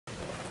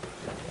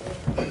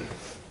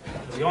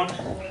going?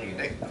 Thank you,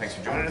 Nick. Thanks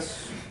for joining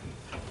us.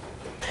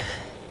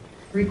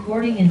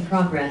 Recording in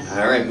progress.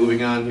 All right,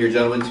 moving on here,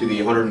 gentlemen, to the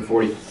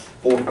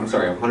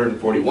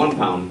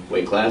 141-pound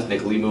weight class.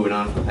 Nick Lee moving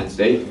on from Penn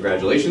State.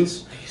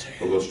 Congratulations.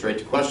 We'll go straight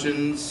to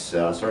questions,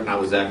 starting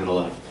out with Zach on the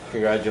left.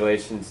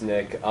 Congratulations,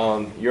 Nick.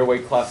 Your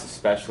weight class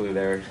especially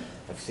there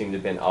have seemed to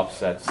have been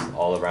upsets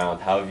all around.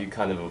 How have you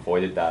kind of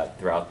avoided that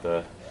throughout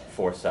the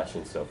 4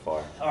 sessions so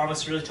far?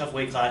 It's a really tough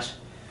weight class.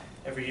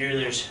 Every year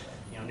there's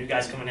new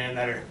guys coming in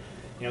that are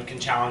can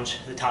challenge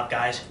the top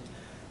guys.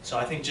 So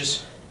I think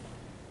just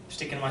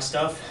sticking to my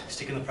stuff,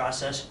 sticking to the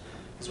process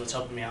is what's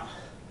helping me out.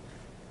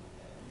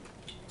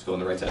 Let's go on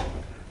the right side.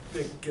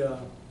 Nick,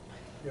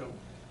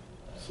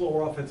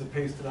 slower offensive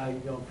pace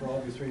tonight, for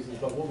obvious reasons,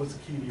 but what was the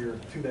key to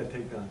that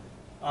takedown?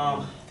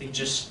 I think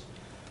just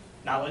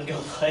not letting go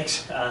of the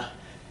legs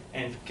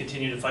and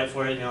continue to fight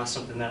for it. It's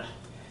something that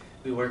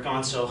we work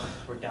on, so it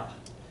worked out.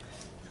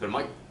 Let's go to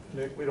Mike.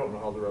 Nick, we don't know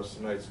how the rest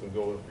of the night's going to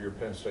go for your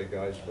Penn State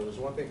guys, but there's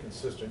one thing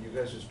consistent. You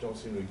guys just don't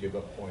seem to give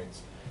up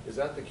points. Is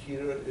that the key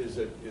to it? Is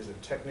it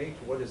technique?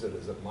 What is it?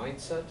 Is it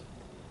mindset?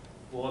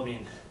 Well, if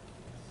you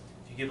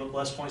give up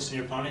less points than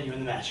your opponent, you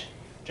win the match,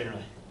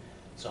 generally.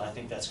 So I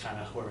think that's kind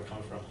of where we're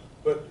coming from.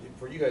 But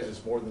for you guys,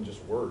 it's more than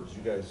just words.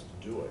 You guys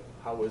do it.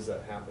 How is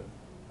that happen?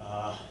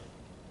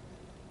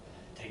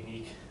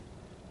 Technique,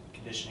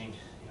 conditioning,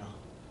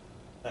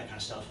 that kind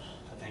of stuff,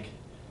 I think.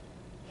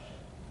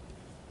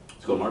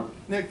 Let's go, Mark.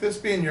 Nick, this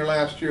being your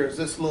last year, is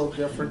this a little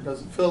different?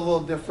 Does it feel a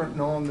little different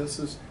knowing this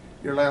is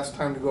your last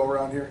time to go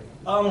around here?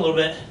 A little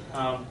bit.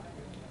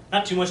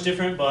 Not too much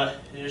different, but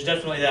there's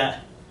definitely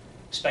that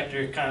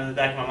specter kind of in the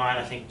back of my mind.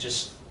 I think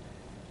just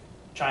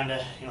trying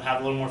to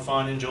have a little more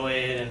fun, enjoy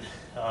it,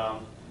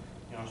 and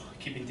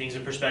keeping things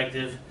in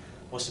perspective.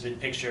 What's the big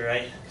picture,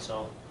 right?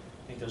 So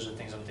I think those are the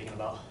things I'm thinking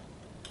about.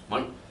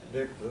 Mike?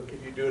 Nick,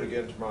 if you do it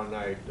again tomorrow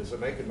night, does it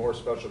make it more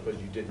special because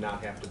you did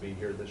not have to be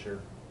here this year?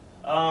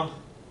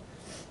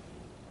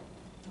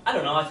 I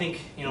don't know. I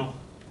think,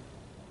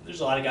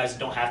 there's a lot of guys that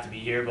don't have to be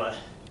here, but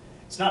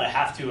it's not a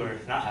have to or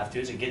not have to,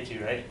 it's a get to,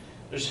 right?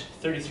 There's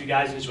 33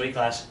 guys in this weight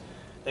class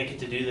that get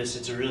to do this.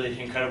 It's a really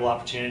incredible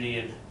opportunity,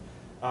 and,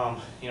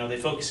 they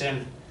focus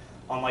in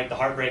on, the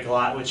heartbreak a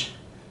lot, which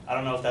I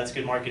don't know if that's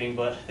good marketing,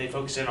 but they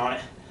focus in on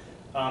it,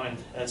 and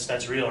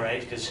that's real, right?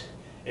 Because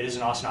it is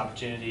an awesome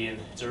opportunity, and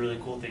it's a really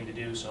cool thing to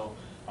do, so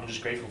I'm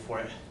just grateful for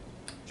it.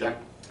 Jack?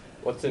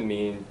 What's it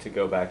mean to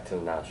go back to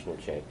the national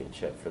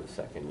championship for the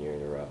 2nd year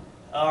in a row?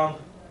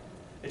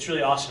 It's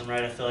really awesome,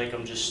 right? I feel like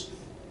I'm just,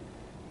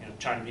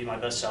 trying to be my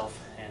best self,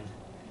 and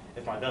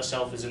if my best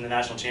self is in the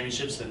national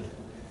championships, then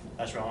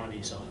that's where I want to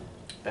be. So.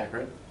 Back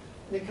right.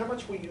 Nick, how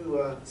much will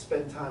you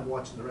spend time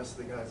watching the rest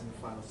of the guys in the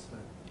finals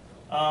tonight?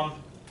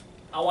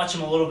 I'll watch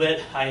them a little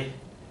bit. I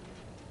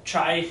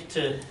try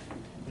to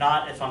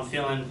not if I'm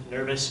feeling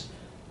nervous.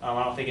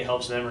 I don't think it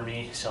helps them or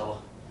me. So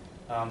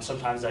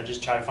sometimes I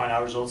just try to find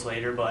out results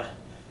later, but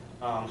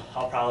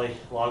I'll probably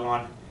log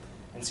on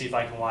and see if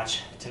I can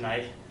watch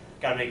tonight.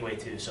 Got to make weight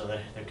too, so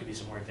there could be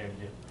some work there to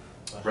do.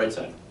 But. Right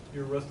side.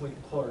 You're wrestling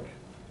Clark.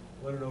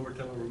 Leonard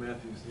overtime over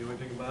Matthews. Do you know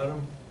anything about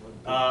him?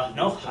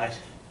 No.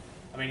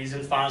 I mean, he's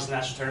in the finals of the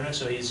national tournament,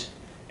 so he's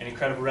an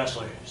incredible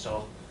wrestler.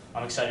 So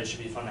I'm excited. It should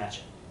be a fun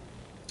match.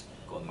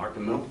 Go with Mark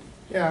in the middle.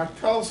 Yeah,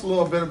 tell us a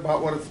little bit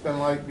about what it's been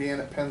like being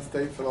at Penn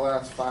State for the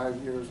last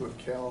 5 years with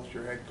Cal as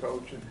your head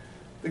coach, and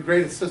the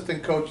great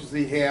assistant coaches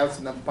he has,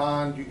 and the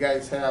bond you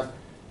guys have.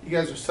 You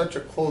guys are such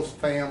a close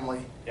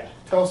family. Yeah.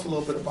 Tell us a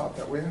little bit about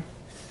that, will you?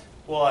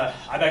 Well,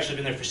 I've actually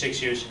been there for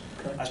 6 years.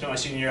 Okay. I spent my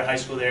senior year of high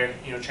school there,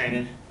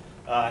 training.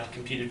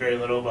 Competed very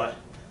little, but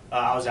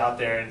I was out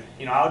there,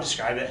 and I would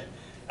describe it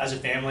as a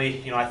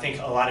family. I think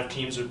a lot of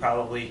teams would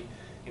probably,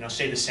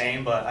 say the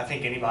same, but I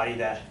think anybody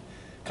that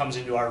comes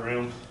into our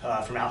room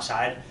from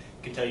outside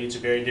can tell you it's a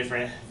very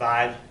different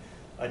vibe,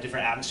 a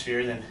different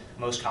atmosphere than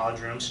most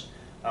college rooms,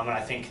 and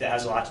I think that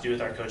has a lot to do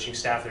with our coaching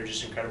staff. They're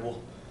just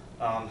incredible.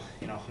 I'm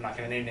not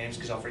going to name names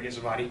because I'll forget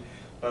somebody,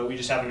 but we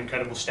just have an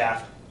incredible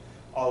staff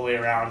all the way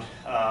around.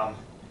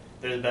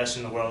 They're the best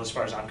in the world as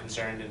far as I'm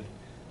concerned,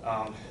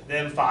 and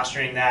them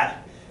fostering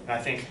that, and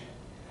I think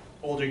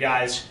older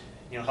guys,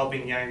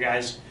 helping younger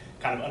guys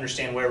kind of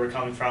understand where we're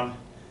coming from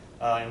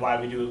and why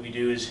we do what we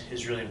do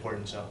is really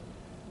important. So.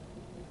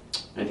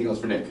 Anything else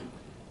for Nick?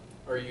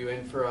 Are you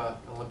in for an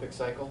Olympic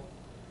cycle?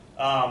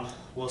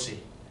 We'll see.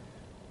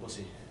 We'll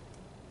see.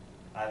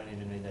 I haven't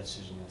even made that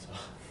decision yet. So.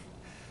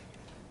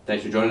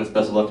 Thanks for joining us.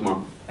 Best of luck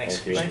tomorrow. Thanks.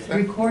 Thanks.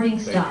 Recording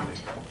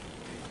stopped.